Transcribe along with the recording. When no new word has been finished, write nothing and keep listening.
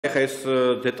ეს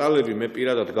დეტალები მე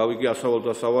პირადად გავიგე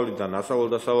ასავალ-დასავალიდან.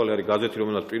 ასავალ-დასავალი არის გაზეთი,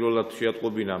 რომელსაც პირველად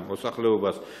შეატყობინა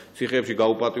მოსახლეობას ციხეებში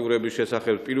გაუპატიურების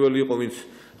შესახებ. პირველი იყო, ვინც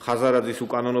ხაზარაძის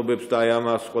უკანონობებს და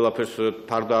ამას ყველაფერს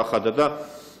ფარდა ახადა და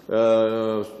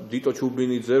დიტო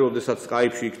ჩუბინიძე, როდესაც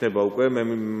Skype-ში იქნება უკვე, მე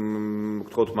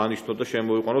გთხოვთ მანიშნოთ და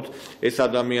შემოვიყვანოთ, ეს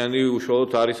ადამიანი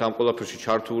უშუალოდ არის ამ ყველაფერში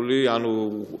ჩართული, ანუ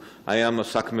აი ამ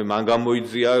საქმე მან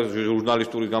გამოიძია,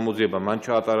 ჟურნალისტური გამოძიება მან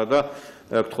ჩაატარა და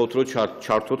გთხოვთ რომ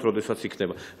ჩართოთ, როდესაც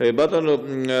იქნება. ბატონო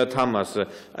თამას,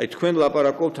 აი თქვენ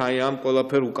ლაპარაკობთ აი ამ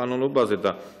ყველაფერ უკანონობაზე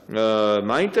და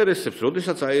მაინტერესებს,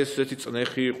 როდესაც აი ესეთი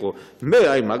წნეხი იყო, მე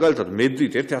აი მაგალითად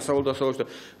მედით ერთი ასავალ-დასავალში და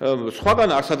სხვაგან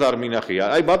არსად არ მინახია.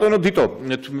 აი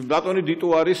ბატონი დიტო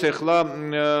არის ახლა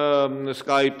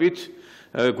Skype-ით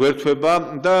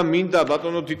გვერდთვება და მინდა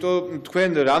ბატონო დიტო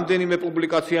თქვენ რამდენიმე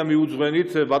პუბლიკაცია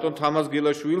მიუძღვენით ბატონ თამას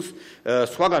გელაშვილს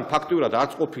სხვაგან ფაქტიურად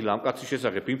არც ყოფილა ამ კაცის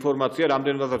შესახებ ინფორმაცია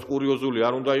რამდენადაც კურიოზული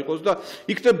არ უნდა იყოს და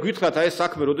იქნებ გითხრათ აი ეს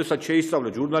საქმე როდესაც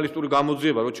შეისწავლეთ ჟურნალისტური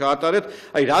გამოძიება რო ჩაატარეთ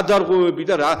აი რა დარღვევები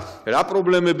და რა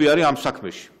პრობლემები არის ამ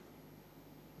საქმეში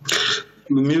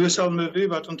მივესალმები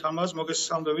ბატონ თამას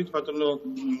მოგესალმებით ბატონო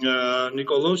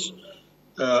Nikoloz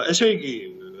ესე იგი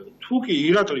თუკი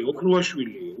ირაკლი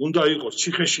ოქრუაშვილი უნდა იყოს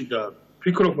ციხეში და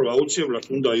ფიქრობ რომ აუცილებლად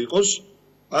უნდა იყოს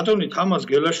ბატონი თამას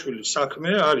გელაშვილის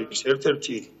საქმე არის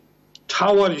ერთ-ერთი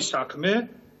მთავარი საქმე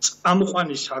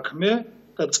წამყვანი საქმე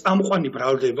და წამყვანი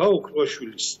ბრალდება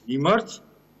ოქრუაშვილის მიმართ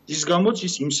ის გამოც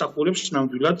ის იმსახურებს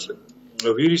ნამდვილად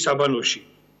ვირის აბანოში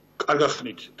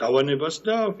კარგახნით დავანებას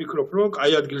და ვფიქრობ რომ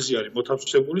კაი ადგილზე არის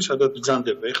მოთავსებული სადაც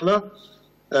ბრძანდება ეხლა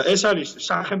ეს არის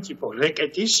სახელმწიფო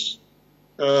რეკეტის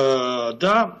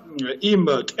და იმ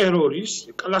ტერორის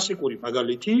კლასიკური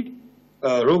მაგალითი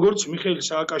როგორც მიხეილ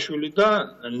სააკაშვილი და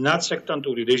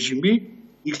ნაცსექტანტური რეჟიმი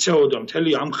იქცეოდა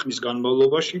მთელი ამ ხნის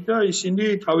განმავლობაში და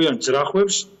ისინი თავიანთ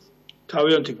ძრახვებს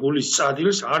თავიანთი გულის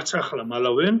წადილს არც ახლა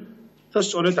მალავენ და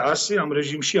სწორედ ასე ამ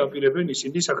რეჟიმში აპირებენ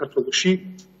ისინი საქართველოში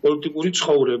პოლიტიკური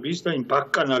ცხოვრების და იმ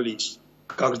ბაქკანალის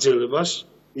გაგრძელებას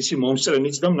ისი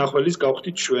მომსწრენიც და მნახველის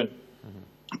გავხდით ჩვენ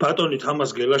ბატონი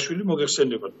თამას გელაშვილი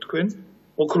მოგეხსენებათ თქვენ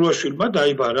ოქრუაშვილმა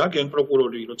დაიბარა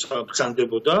გენპროკურორი როცა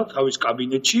ბრძანდებოდა თავის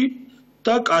კაბინეტში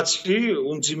და კაცი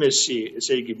უმძიმესი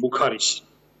ესე იგი მუქარის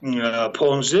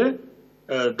ფონზე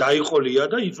დაიყოლია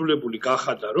და იძულებული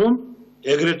გახადა რომ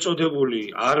ეგრეთ წოდებული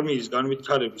არმიის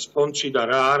განვითარების ფონდში და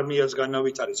რა არმიას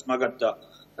განავითარეს მაგათ და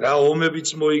რა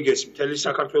ომებიც მოიგეს მთელი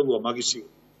საქართველოა მაგისი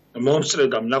მომსწრე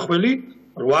და მნახველი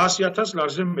 800,000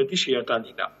 ლარზე მეტი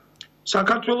შეატანინა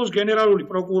საქართველოს გენერალური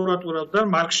პროკურატურიდან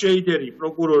მარკშეიდერი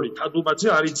პროკურორი თადუმაძე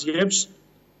არიძიებს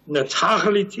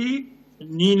თაღლითი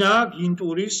ნინა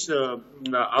გინტურის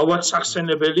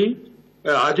ავადსახსენებელი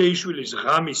ადეიშვილის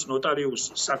ღამის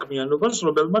ნოტარიუსის საქმიანობას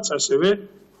რომელმაც ასევე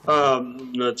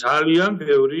ძალიან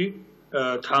ბევრი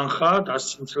თანხა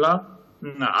დასცინცლა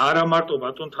არა მარტო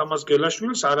ბატონ თამას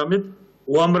გელაშვილს არამედ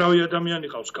უამრავი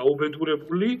ადამიანი ყავს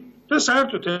გაუბედურებული და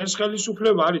საერთოდ ეს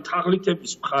ხელისუფლება არის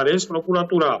თაღლითების მხარეს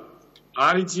პროკურატურა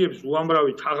არიძიებს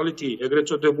უამრავი თაღლითი ეგრეთ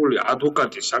წოდებული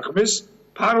ადვოკატის საქმეს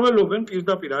ფარველობენ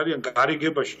პირდაპირ არიან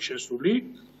გარიგებაში შესული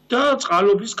და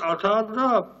წყალობის კალთა და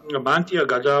მანტია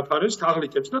გადააფარეს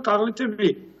თაღლითებს და თაღლითები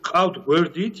ყავთ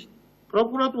გვერდით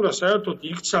პროკურატურა საერთოდ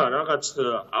იქცა რაღაც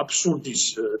აბსურდის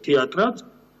თეატრად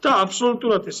და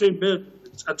აბსოლუტურად ესე მე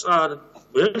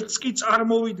ვერც კი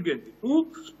წარმოვიდგენდი თუ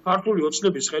ქართული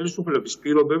ოცნების ხელისუფლების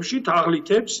პირობებში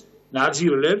თაღლითებს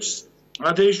ნაძირლებს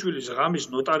ადეიშვილის ღამის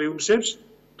ნოტარიუსებს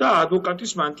და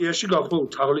ადვოკატის მანტიაში გახდულ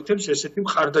თაღლითებს ესეთი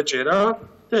მხარდაჭერა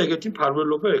და ეგეთი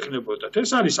მფარველობა ექნებოდათ.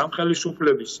 ეს არის ამ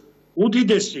ხელისუფლების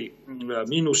უდიდესი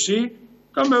მინუსი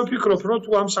და მე ვფიქრობ, რომ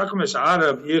თუ ამ საქმეს არ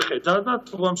მიეხედა და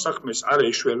თუ ამ საქმეს არ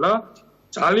ეშველა,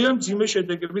 ძალიან მძიმე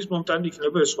შედეგების მომტანი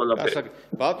იქნება ეს ყველაფერი.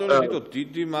 ბატონო დიტო,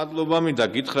 დიდი მადლობა მინდა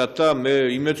გითხრათ და მე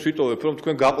იმედს ვიტოვებ, რომ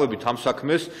თქვენ გაყვებით ამ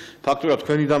საქმეს. ფაქტურად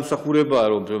თქვენი დამსახურებაა,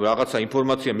 რომ რაღაცა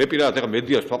ინფორმაცია მე პირადად ეხლა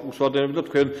მედიას თვალყურს ვადენებ და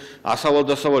თქვენ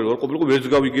ასავალ-დასავალი ვარ ყოფილიყო, ვერც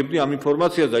გავიგებდი ამ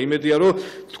ინფორმაციას და იმედია, რომ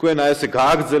თქვენ აი ესე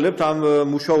გააგრძელებთ ამ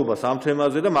მუშაობას ამ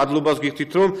თემაზე და მადლობას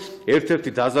გიხდით, რომ ერთ-ერთი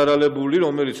დაზარალებული,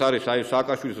 რომელიც არის აი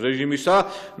სააკაშვილის რეჟიმისა,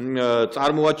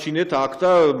 წარმოაჩინეთ აქ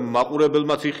და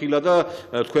მაყურებელმაც იხილა და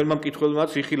თქვენმა მკითხველმაც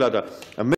იხილა და